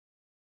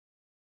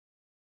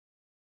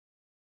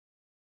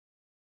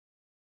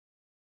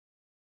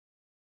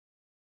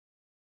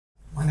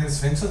is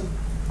Fintan,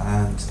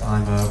 and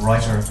I'm a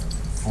writer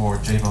for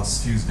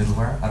JBoss Fuse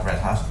middleware at Red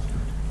Hat,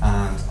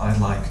 and I'd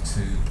like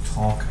to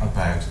talk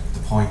about the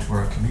point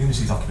where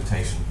community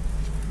documentation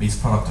meets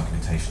product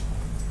documentation.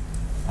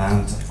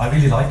 And I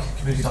really like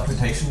community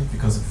documentation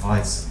because it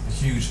provides a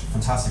huge,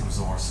 fantastic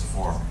resource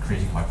for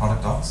creating my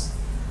product docs.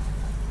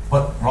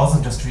 But rather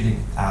than just treating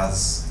it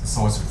as a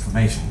source of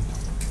information,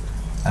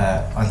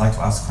 I'd like to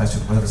ask the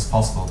question whether it's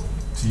possible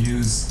to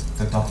use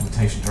the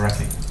documentation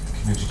directly, the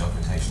community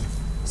documentation.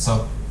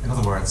 So, in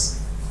other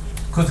words,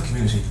 could the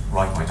community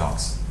write my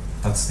docs?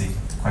 That's the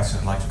question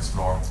I'd like to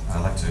explore, and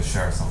I'd like to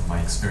share some of my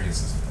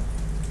experiences with them.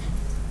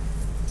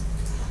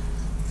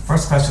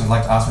 First question I'd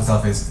like to ask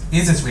myself is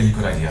this really a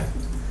good idea?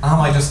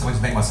 Am I just going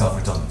to make myself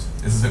redundant?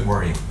 This is a bit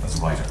worrying as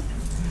a writer.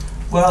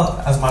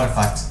 Well, as a matter of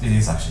fact, it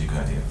is actually a good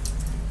idea.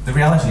 The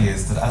reality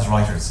is that as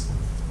writers,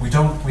 we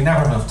never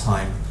have enough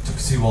time to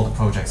pursue all the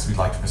projects we'd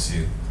like to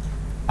pursue,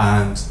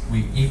 and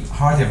we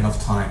hardly have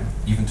enough time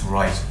even to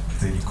write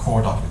the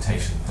core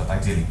documentation that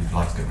ideally we'd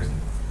like to get written.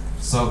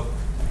 So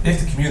if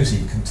the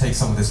community can take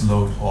some of this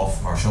load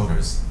off our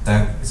shoulders,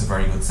 then it's a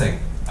very good thing,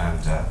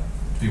 and to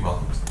be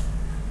welcomed.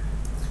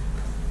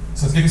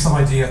 So to give you some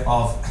idea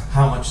of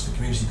how much the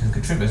community can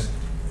contribute,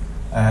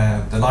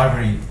 the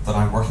library that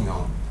I'm working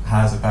on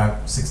has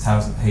about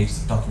 6,000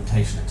 pages of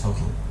documentation in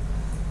total.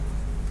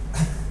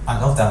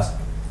 And of that,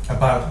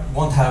 about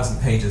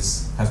 1,000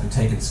 pages has been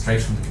taken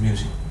straight from the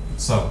community.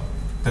 So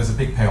there's a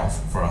big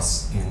payoff for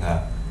us in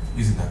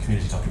using that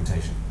community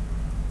documentation.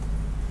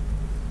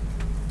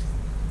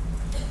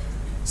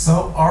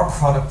 So our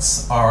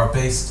products are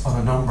based on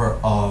a number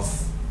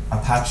of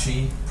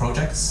Apache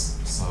projects.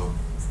 So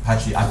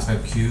Apache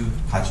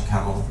ActiveMQ, Apache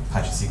Camel,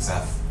 Apache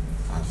CXF,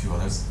 and a few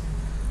others.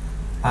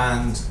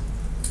 And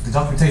the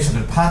documentation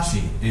of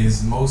Apache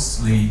is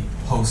mostly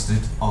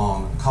hosted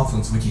on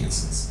Confluence Wiki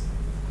instance.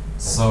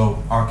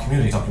 So our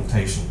community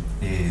documentation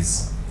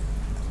is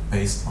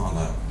based on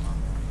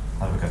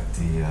how do we get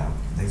the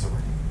laser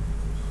working?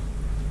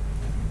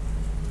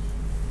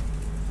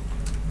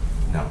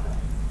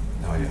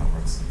 No idea how it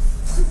works.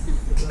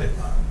 Okay.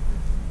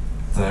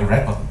 The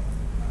red button.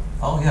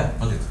 Oh yeah,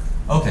 brilliant.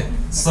 Okay,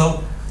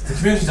 so the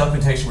community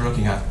documentation we're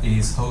looking at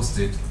is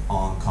hosted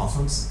on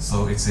Confluence.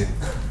 So it's in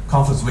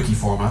Confluence Wiki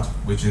format,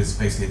 which is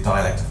basically a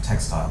dialect of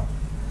text style.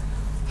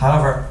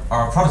 However,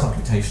 our product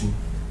documentation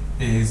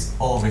is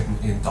all written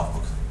in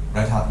DocBook.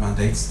 Red Hat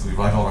mandates that we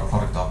write all our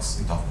product docs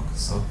in DocBook,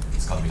 so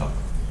it's got to be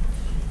DocBook.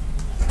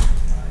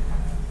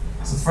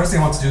 So the first thing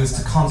I want to do is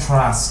to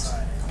contrast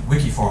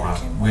Wiki format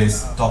with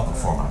DocBook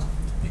format,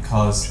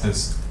 because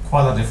there's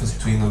quite a lot of difference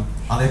between them,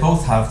 and they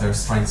both have their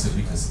strengths and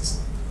weaknesses.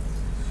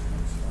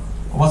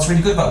 What's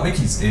really good about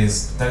wikis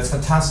is that it's a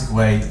fantastic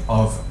way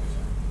of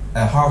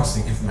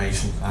harvesting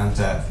information and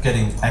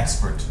getting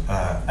experts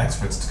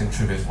to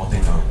contribute what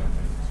they know.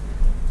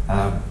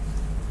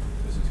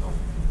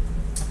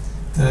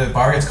 The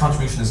barrier to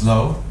contribution is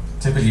low.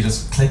 Typically you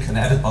just click an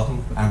edit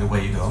button and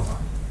away you go.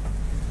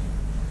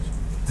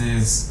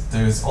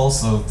 There's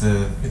also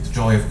the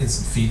joy of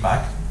instant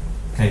feedback.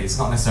 Okay, it's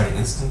not necessarily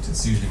instant,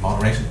 it's usually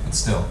moderated, but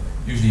still,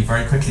 usually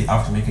very quickly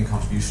after making a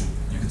contribution,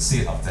 you can see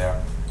it up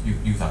there.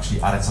 You've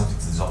actually added something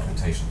to the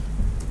documentation.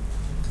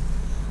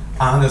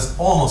 And there's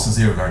almost a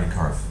zero learning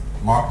curve.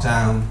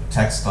 Markdown,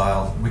 text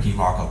style, wiki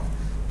markup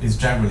is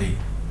generally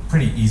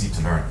pretty easy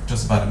to learn.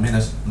 Just about a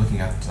minute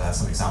looking at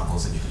some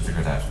examples and you can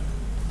figure it out.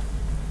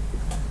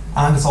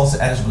 And it's also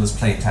editable as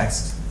plain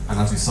text. And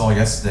as we saw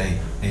yesterday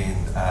in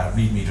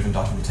README-driven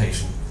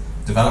documentation,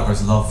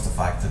 developers love the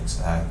fact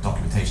that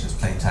documentation is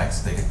plain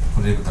text. They can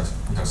put it in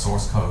with their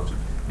source code.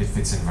 It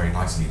fits in very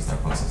nicely into their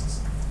processes.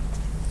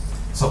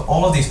 So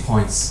all of these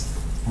points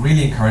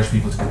really encourage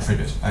people to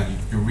contribute, and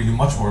you're really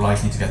much more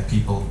likely to get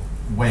people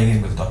weighing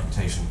in with the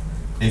documentation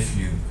if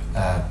you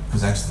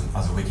present them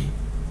as a wiki.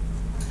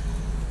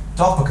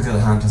 DocBook, on the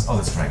other hand, has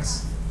other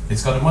strengths.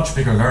 It's got a much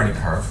bigger learning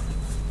curve.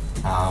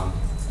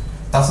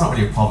 That's not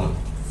really a problem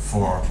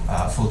for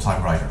a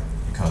full-time writer,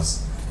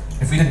 because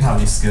if we didn't have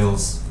any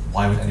skills,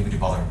 why would anybody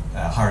bother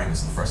hiring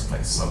us in the first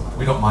place? So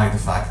we don't mind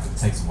the fact that it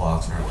takes a while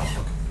to learn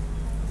DocBook.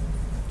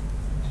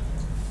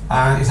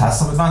 And it has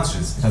some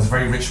advantages. It has a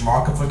very rich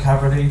markup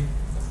vocabulary.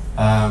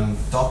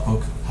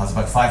 DocBook has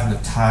about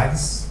 500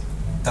 tags.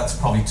 That's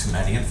probably too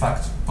many, in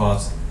fact,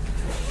 but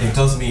it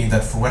does mean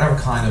that for whatever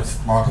kind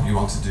of markup you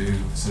want to do,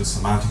 sort of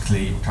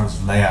semantically, in terms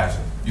of layout,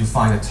 you'll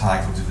find a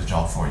tag that will do the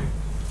job for you.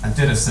 And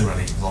Data,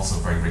 similarly, is also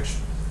a very rich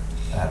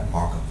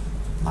markup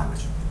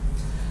language.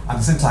 And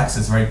the syntax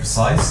is very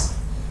precise.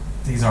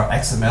 These are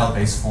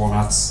XML-based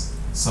formats,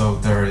 so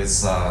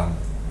there's an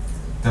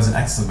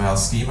XML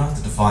schema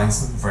that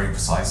defines them very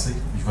precisely.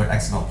 You've got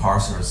XML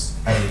parsers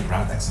editing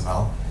around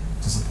XML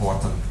to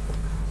support them.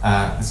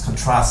 This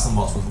contrasts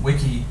somewhat with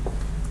wiki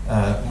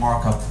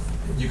markup.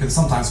 You can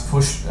sometimes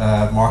push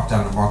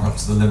markdown and markup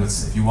to the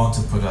limits. If you want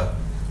to put a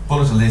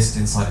bulleted list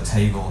inside a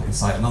table,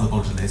 inside another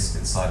bulleted list,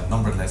 inside a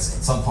numbered list,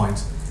 at some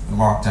point the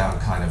markdown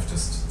kind of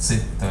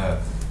the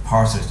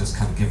parsers just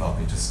kind of give up.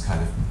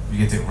 You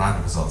get the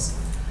random results.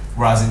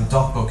 Whereas in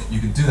DocBook, you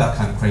can do that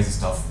kind of crazy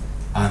stuff,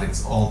 and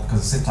it's all,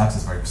 because the syntax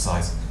is very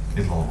precise,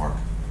 it'll all work.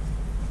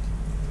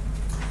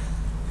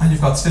 And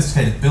you've got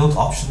sophisticated build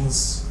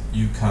options.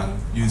 You can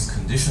use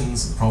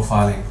conditions and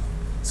profiling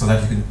so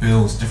that you can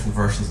build different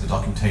versions of the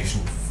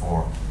documentation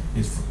for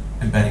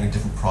embedding in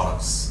different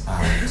products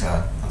and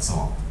so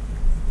on.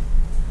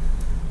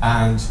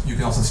 And you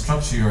can also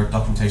structure your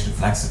documentation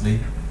flexibly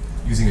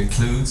using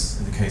includes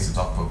in the case of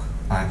DocBook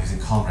and using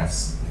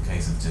conrefs in the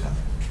case of Ditto.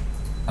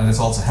 And this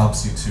also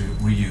helps you to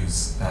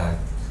reuse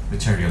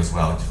material as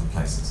well in different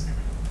places.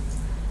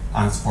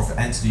 And support for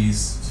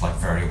entities, like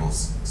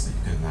variables, so you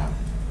can.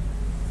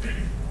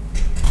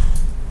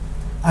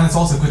 And it's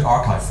also a good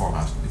archive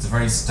format. It's a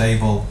very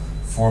stable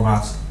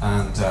format,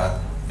 and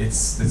it's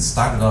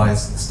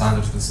standardized. The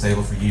standards have been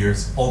stable for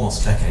years,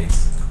 almost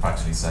decades, you could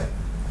practically say.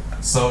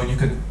 So you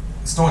can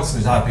store this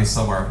in a database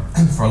somewhere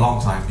for a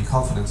long time, be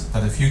confident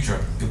that in the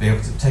future you'll be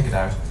able to take it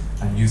out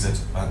and use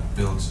it and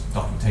build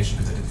documentation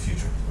with it in the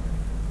future.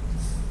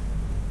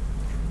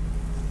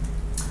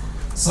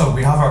 So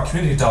we have our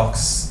community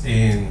docs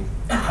in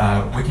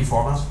wiki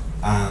format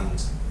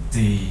and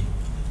the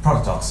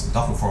product docs in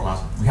document format.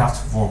 We have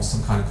to perform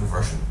some kind of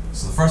conversion.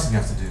 So the first thing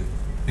we have to do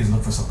is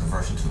look for some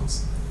conversion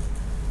tools.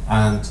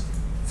 And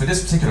for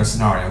this particular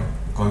scenario,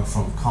 going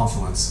from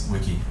Confluence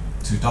Wiki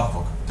to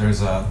DocBook,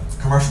 there's a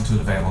conversion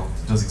tool available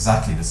that does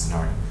exactly this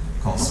scenario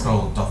called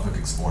Scroll DocBook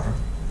Exporter.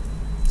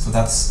 So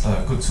that's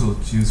a good tool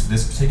to use for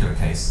this particular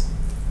case.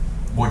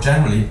 More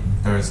generally,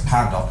 there's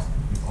Pandoc,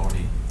 we've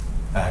already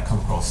come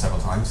across several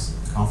times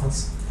at the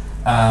conference,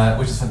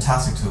 which is a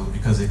fantastic tool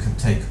because it can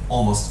take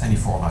almost any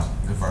format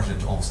and convert it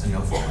into almost any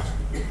other format.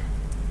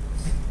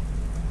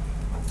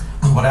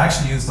 What I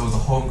actually used though was a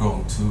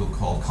homegrown tool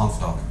called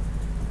ConfDoc,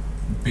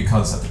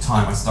 because at the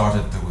time I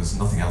started there was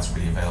nothing else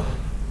really available.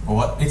 But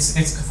what its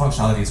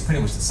functionality is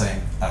pretty much the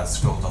same as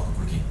Scroll DocBook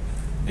Wiki.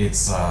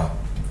 It's a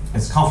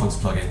Confluence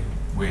plugin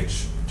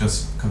which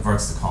just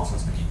converts the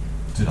Confluence Wiki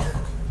to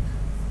DocBook.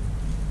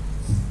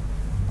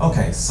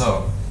 Okay,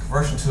 so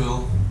conversion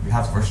tool, we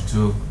have the conversion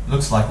tool,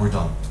 looks like we're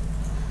done.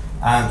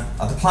 And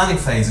at the planning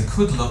phase, it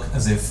could look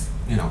as if,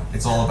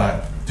 it's all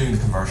about doing the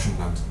conversion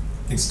and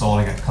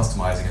installing it,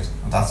 customizing it,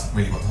 and that's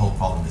really what the whole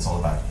problem is all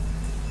about.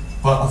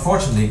 But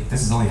unfortunately,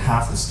 this is only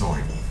half the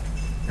story.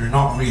 You're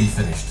not really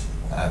finished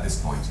at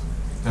this point.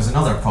 There's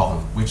another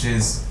problem, which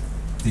is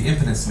the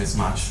impedance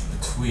mismatch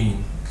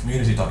between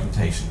community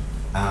documentation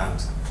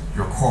and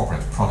your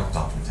corporate product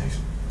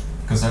documentation.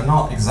 Because they're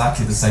not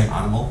exactly the same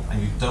animal,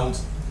 and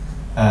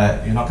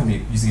you're not going to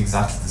be using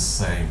exactly the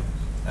same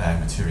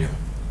material.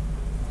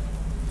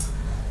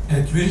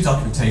 In community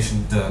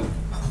documentation,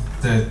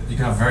 you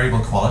can have variable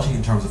quality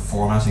in terms of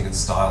formatting and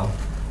style.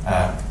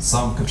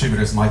 Some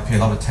contributors might pay a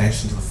lot of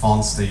attention to the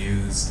fonts they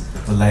use,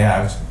 the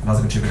layout, and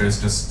other contributors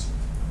just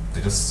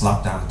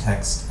slap down the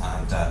text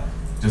and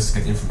just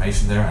get the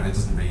information there, and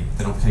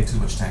they don't pay too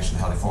much attention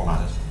to how they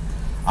format it.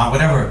 And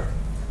whatever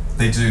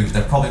they do,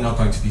 they're probably not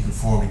going to be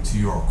conforming to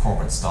your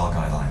corporate style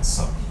guidelines.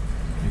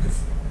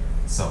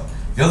 So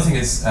the other thing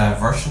is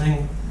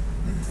versioning.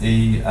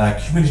 The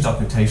community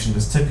documentation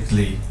is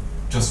typically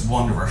just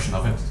one version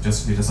of it.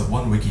 You just have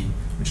one wiki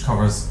which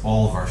covers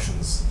all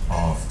versions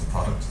of the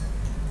product.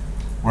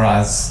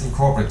 Whereas in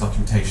corporate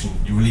documentation,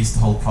 you release the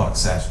whole product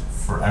set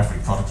for every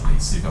product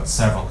release. So you've got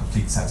several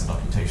complete sets of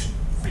documentation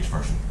for each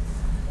version.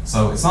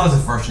 So it's not as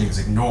if versioning is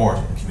ignored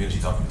in community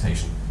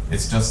documentation.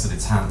 It's just that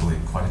it's handled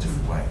in quite a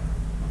different way.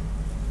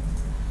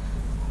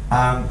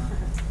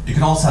 You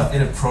can also have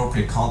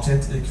inappropriate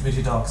content in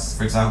community docs.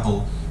 For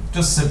example,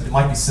 it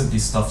might be simply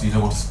stuff that you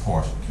don't want to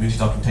support. Community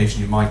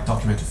documentation, you might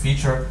document a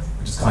feature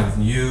which is kind of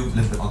new, a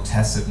little bit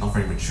untested, not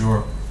very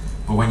mature.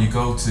 But when you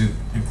go to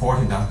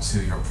importing that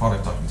to your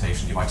product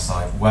documentation, you might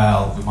decide,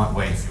 well, we might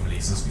wait a few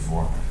releases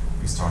before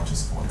we start to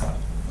support that.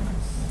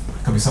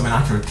 There could be some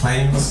inaccurate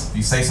claims. If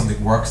you say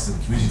something works in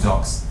community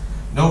docs,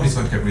 nobody's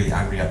going to get really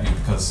angry at you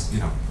because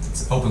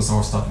it's open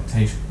source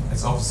documentation,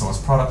 it's open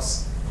source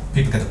products,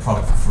 people get the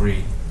product for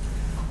free.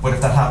 But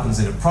if that happens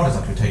in a product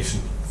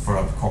documentation for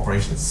a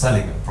corporation that's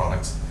selling a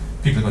product,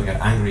 people are going to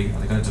get angry and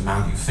they're going to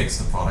demand you fix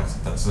the product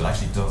so it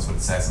actually does what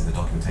it says in the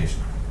documentation.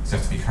 So you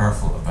have to be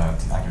careful about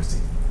the accuracy.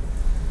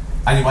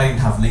 And you might even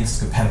have links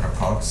to competitor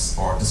products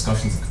or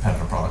discussions of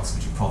competitor products,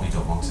 which you probably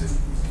don't want to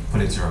put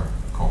into your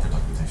corporate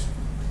documentation.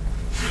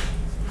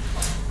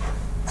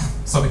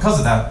 So because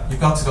of that,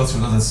 you've got to go through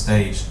another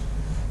stage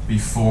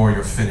before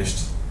you're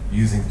finished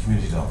using the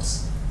community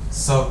docs.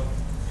 So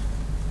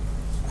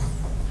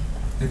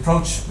the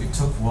approach we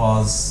took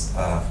was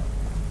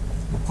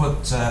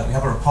we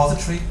have a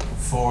repository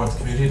for the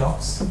community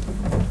docs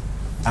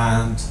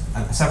and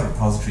a separate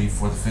repository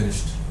for the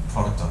finished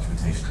product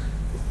documentation.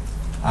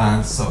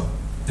 And so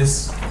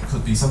this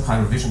could be some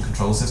kind of revision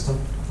control system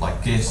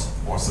like Git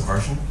or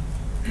Subversion.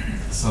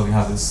 So we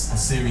have a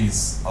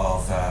series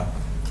of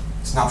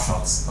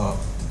snapshots of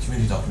the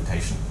community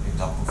documentation in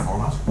DocBook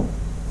format.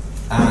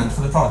 And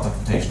for the product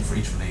documentation for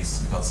each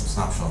release, we've got some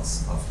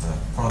snapshots of the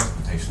product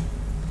documentation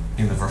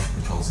in the version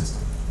control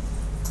system.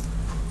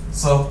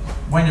 So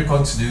when you're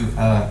going to do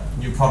a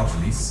new product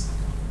release,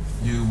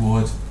 you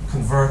would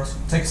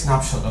take a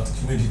snapshot of the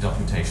community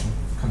documentation,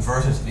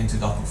 convert it into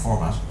document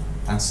format,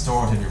 and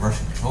store it in your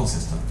version control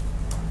system.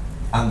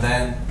 And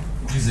then,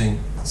 using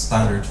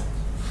standard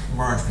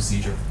merge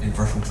procedure in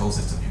version control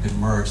system, you can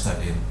merge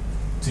that in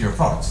to your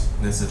product.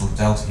 And this little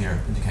delta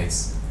here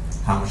indicates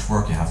how much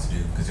work you have to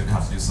do, because you're going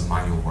to have to do some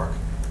manual work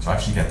to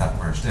actually get that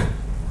merged in.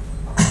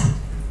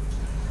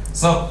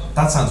 So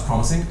that sounds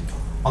promising.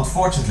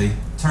 Unfortunately,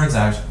 it turns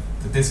out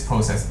that this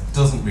process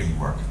doesn't really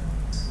work,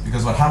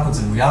 because what happens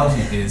in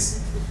reality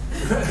is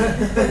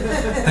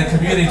the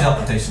community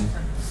documentation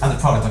and the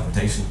product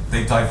documentation,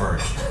 they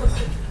diverge.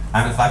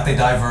 And in fact, they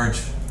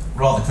diverge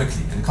rather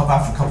quickly.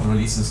 After a couple of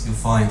releases, you'll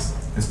find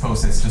this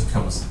process just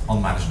becomes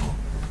unmanageable.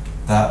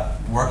 That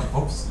work,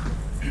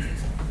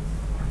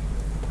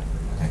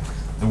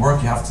 the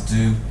work you have to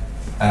do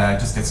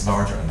just gets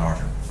larger and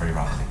larger very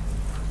rapidly.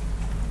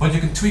 But you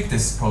can tweak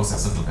this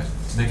process a little bit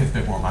to make it a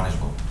bit more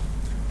manageable.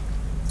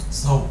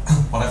 So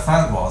what I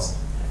found was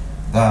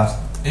that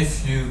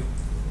if you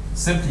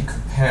simply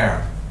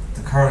compare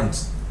the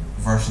current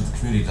version of the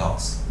community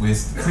docs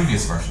with the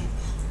previous version,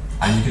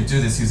 and you can do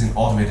this using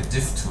automated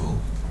diff tool,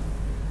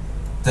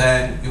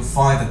 then you'll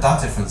find that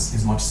that difference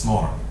is much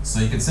smaller. So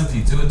you can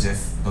simply do a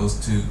diff,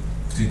 those two,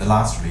 between the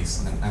last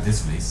release and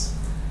this release.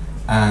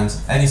 And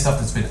any stuff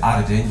that's been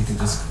added in, you can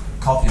just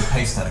copy and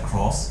paste that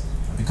across.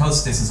 And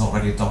because this is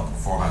already a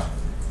document format,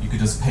 you can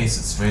just paste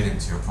it straight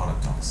into your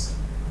product docs.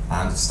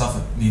 And stuff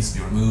that needs to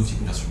be removed, you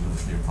can just remove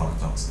it from your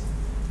product docs.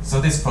 So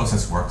this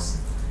process works.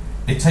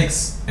 It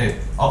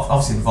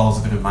obviously involves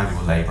a bit of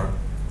manual labor,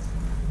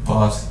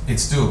 but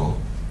it's doable.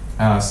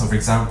 So for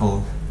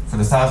example, for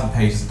the 1,000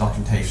 pages of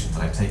documentation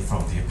that I take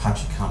from the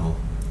Apache Camel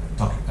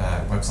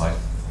website,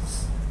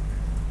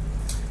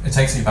 it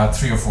takes me about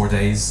 3 or 4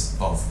 days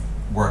of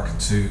work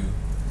to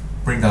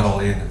bring that all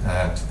in,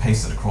 to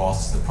paste it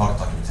across the product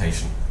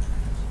documentation,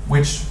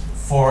 which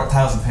for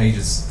 1,000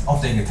 pages,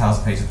 updating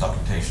 1,000 pages of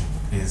documentation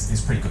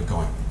is pretty good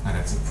going, and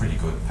it's a pretty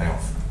good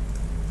payoff.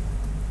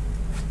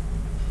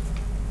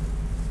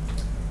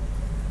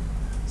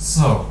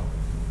 So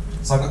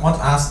I want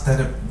to ask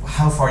that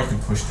how far you can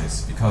push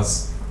this,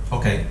 because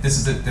okay, this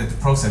is the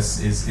process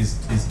is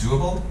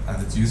doable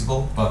and it's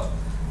usable, but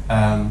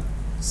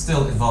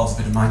still involves a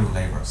bit of manual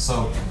labor.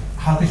 So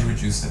how could you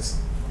reduce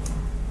this?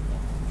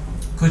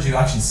 Could you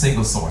actually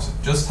single source it?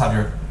 Just have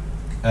your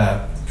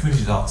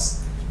community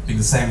docs being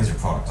the same as your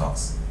product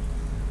docs?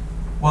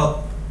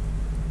 Well,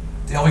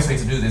 the obvious way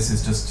to do this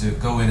is just to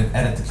go in and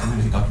edit the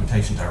community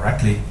documentation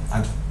directly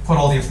and put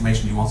all the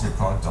information you want in your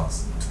product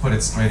docs, to put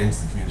it straight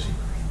into the community.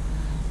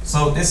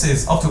 So this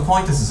is, up to a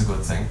point, this is a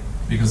good thing,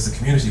 because the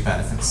community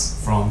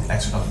benefits from the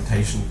extra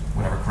documentation,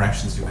 whatever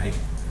corrections you make,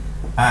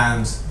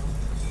 and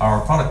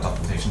our product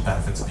documentation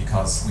benefits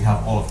because we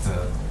have all of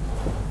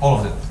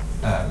the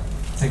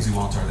things we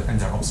want are in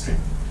their upstream.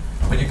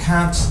 But you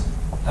can't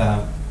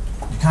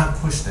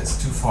push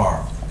this too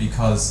far,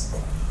 because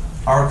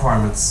our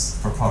requirements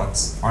for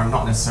products are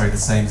not necessarily the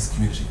same as the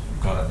community.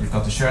 You've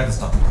got to share this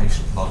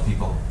documentation with a lot of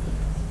people,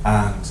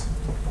 and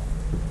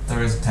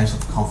there is potential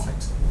for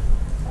conflict.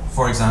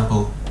 For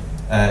example,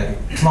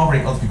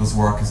 collaborating other people's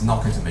work is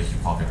not going to make you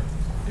popular.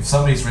 If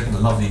somebody's written a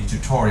lovely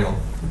tutorial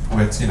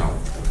with,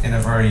 in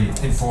a very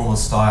informal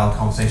style,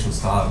 conversational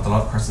style, with a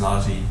lot of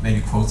personality,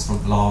 maybe quotes from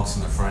blogs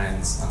from their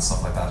friends and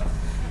stuff like that,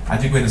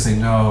 and you go in and say,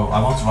 no,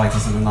 I want to write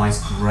this in a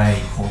nice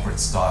grey corporate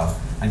style,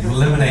 and you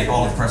eliminate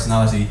all the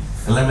personality,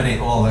 eliminate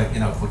all the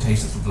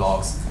quotations from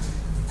blogs,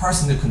 the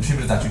person who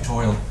contributed that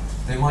tutorial,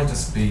 they might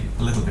just be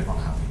a little bit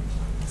unhappy.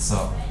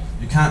 So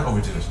you can't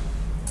overdo it.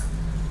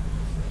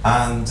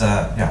 And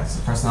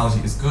so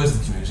personality is good in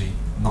the community,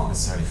 not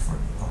necessarily for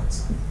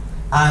products.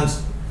 And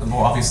the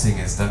more obvious thing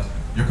is that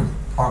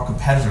our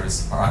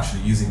competitors are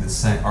actually using the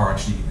same, are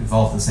actually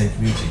involved in the same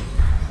community.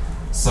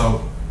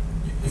 So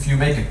if you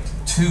make it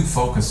too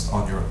focused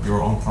on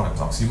your own product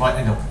docs, you might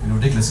end up in a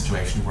ridiculous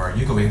situation where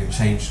you go in and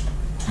change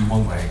to be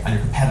one way, and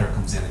your competitor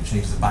comes in and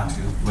changes it back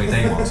to the way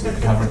they want to.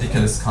 You have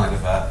ridiculous kind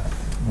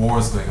of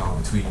wars going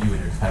on between you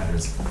and your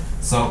competitors.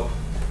 So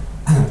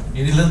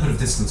you need a little bit of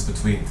distance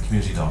between the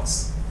community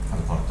docs and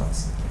the product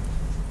docs.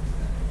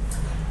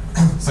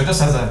 So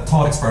just as a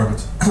thought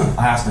experiment,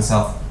 I asked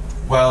myself,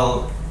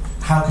 well,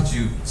 how could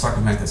you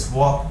circumvent this?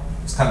 What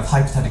kind of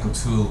hypothetical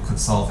tool could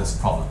solve this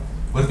problem?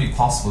 Would it be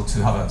possible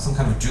to have some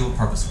kind of dual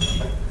purpose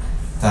wiki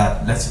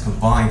that lets you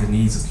combine the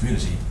needs of the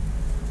community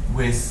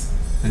with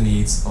the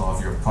needs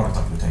of your product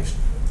documentation?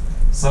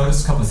 So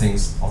just a couple of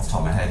things off the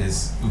top of my head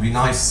is, it would be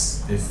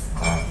nice if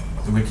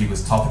the wiki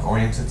was topic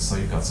oriented, so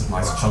you've got some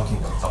nice chunking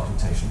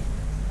documentation.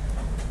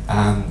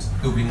 And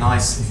it would be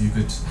nice if you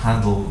could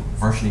handle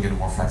versioning in a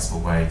more flexible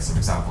way. So for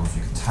example, if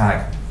you could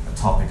tag a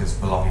topic as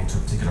belonging to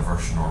a particular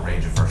version or a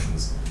range of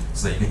versions,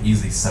 so that you can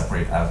easily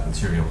separate out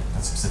material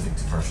that's specific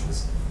to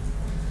versions.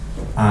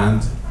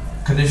 And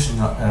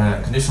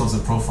conditionals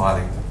and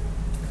profiling,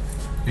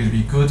 it would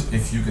be good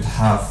if you could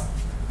add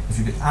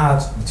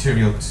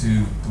material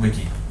to the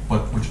wiki,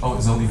 but which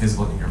is only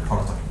visible in your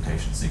product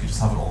documentation, so you could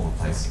just have it all in one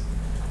place.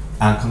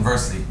 And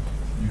conversely,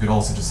 you could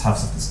also just have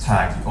something that's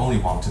tagged. You only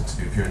want it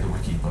to appear in the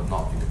wiki, but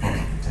not in the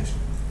product documentation.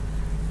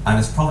 And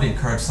it's probably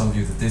occurred to some of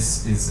you that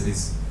this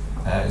is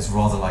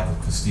rather like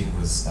what Christine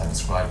was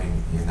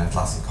describing in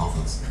Atlassian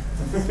Confluence.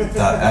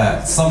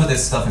 That some of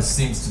this stuff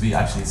seems to be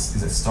actually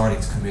is starting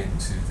to come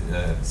into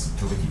the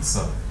wiki.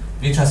 So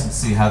it'd be interesting to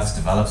see how this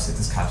develops, if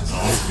this catches on,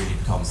 if it really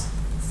becomes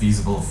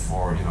feasible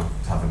for to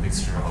have a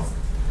mixture of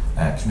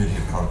community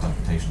and product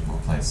documentation in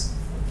one place.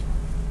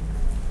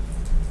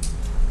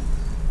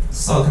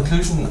 So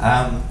conclusion,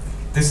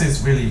 this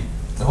is really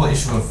the whole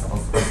issue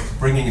of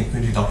bringing in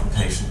community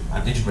documentation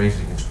and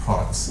integrating into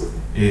products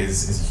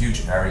is a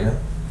huge area.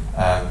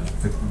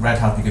 With Red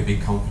Hat being a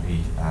big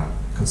company,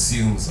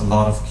 consumes a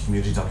lot of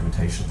community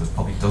documentation. There's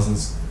probably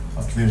dozens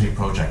of community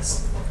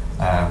projects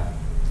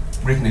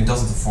written in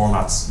dozens of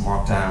formats: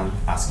 Markdown,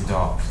 ASCII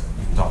doc,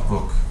 even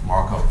DocBook,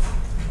 markup,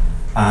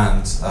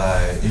 and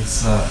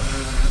it's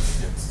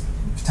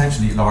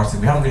potentially a large thing.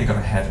 We haven't really got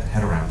a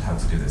head around how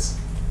to do this.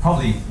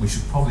 We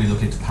should probably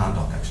look into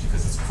Pandoc actually,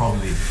 because it's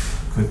probably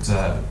could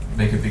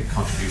make a big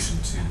contribution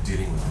to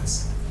dealing with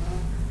this.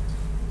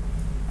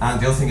 And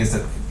the other thing is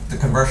that the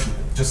conversion,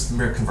 just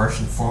mere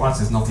conversion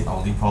formats, is not the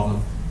only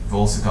problem. We've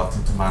also got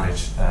to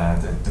manage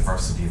the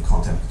diversity of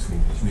content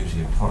between community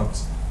and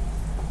product.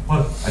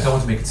 But I don't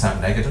want to make it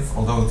sound negative,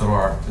 although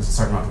there's a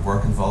certain amount of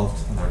work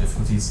involved and there are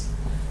difficulties.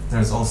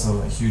 There's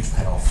also a huge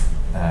payoff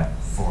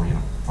for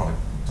product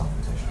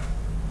documentation.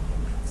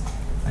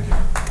 Thank you.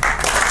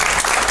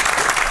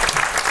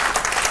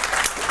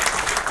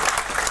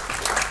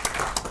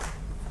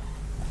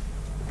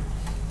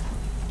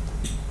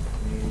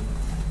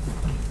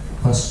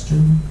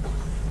 Question?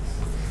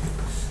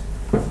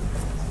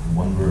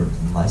 One word: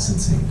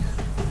 licensing.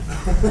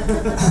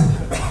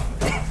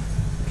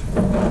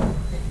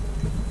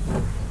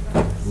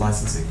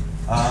 Licensing.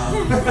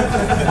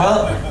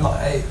 Well,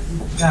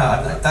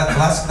 yeah,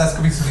 that's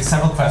going to be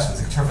several questions.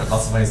 You can interpret it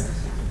lots of ways.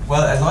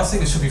 Well,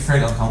 licensing should be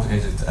fairly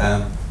uncomplicated.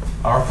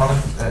 Our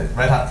product,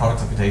 Red Hat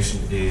product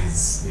documentation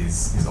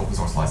is open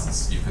source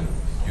license. You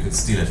can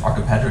steal it. Our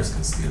competitors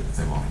can steal it if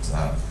they want.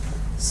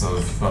 So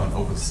if you've got an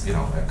open, a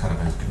kind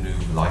of a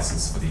GNU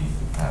license for the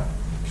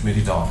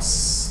community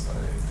docs,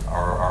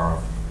 our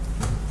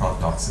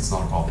product docs, it's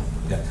not a problem.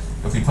 Yeah.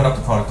 If we put up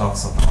the product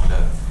docs on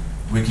the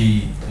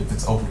wiki, if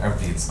it's open to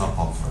everybody, it's not a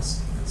problem for us.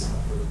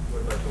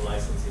 What about the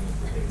licensing of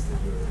the things that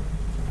you're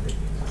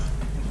making?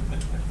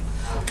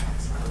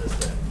 How does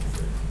that?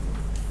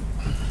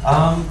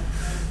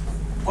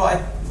 Well,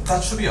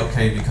 that should be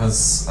okay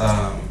because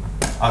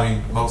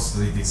most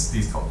of these the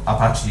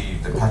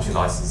Apache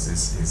license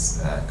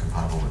is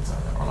compatible with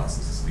our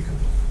licenses. We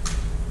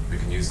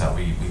can use that.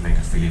 We make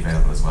it freely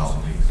available as well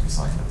when we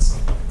recycle it. So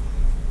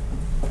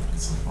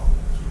it's not a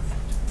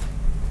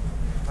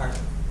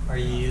problem. Are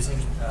you using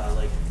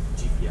like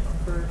GPL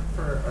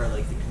or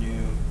like the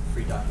GNU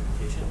free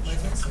documentation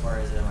license, or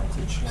is it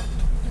MIT?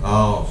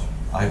 Oh,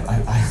 I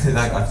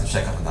have to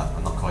check up on that.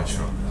 I'm not quite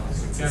sure.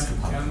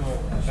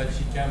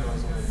 Apache Camel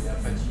is going to be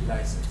Apache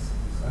license.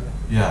 Okay.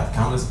 Yeah,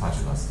 Camel is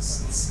Apache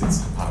license.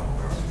 It's compatible.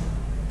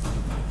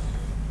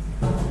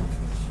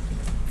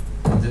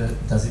 And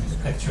does it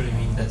actually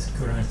mean that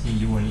currently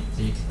you only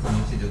take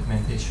community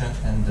documentation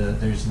and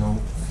there is no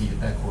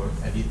feedback or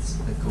edits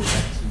that go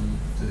back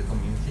to the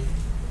community?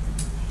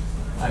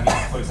 I mean,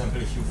 for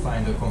example, if you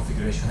find a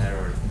configuration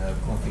error in a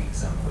config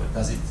example,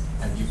 does it,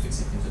 and you fix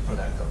it in the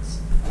product docs,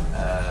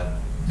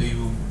 do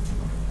you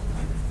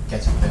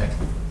get it back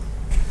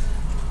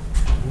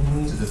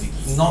to the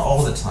wiki? Not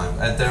all the time.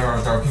 There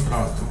are people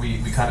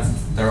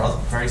there are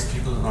various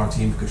people in our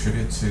team who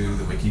contribute to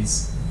the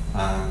wikis,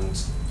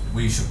 and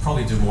we should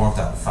probably do more of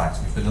that. In fact,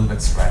 we've been a little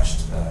bit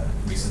stretched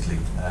recently,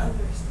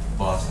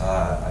 but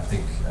I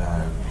think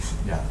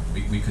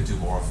we could do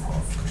more of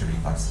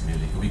contributing back to the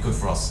community. It would be good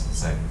for us.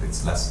 Say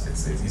it's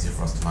easier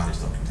for us to manage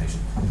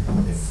documentation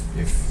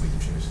if we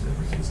contribute to the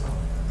wiki as well.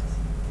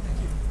 Thank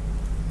you.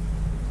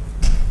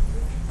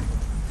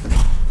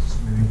 So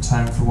maybe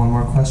time for one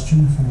more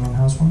question, if anyone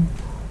has one.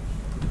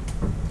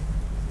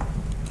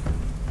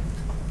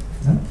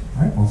 No?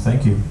 All right. Well,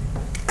 thank you.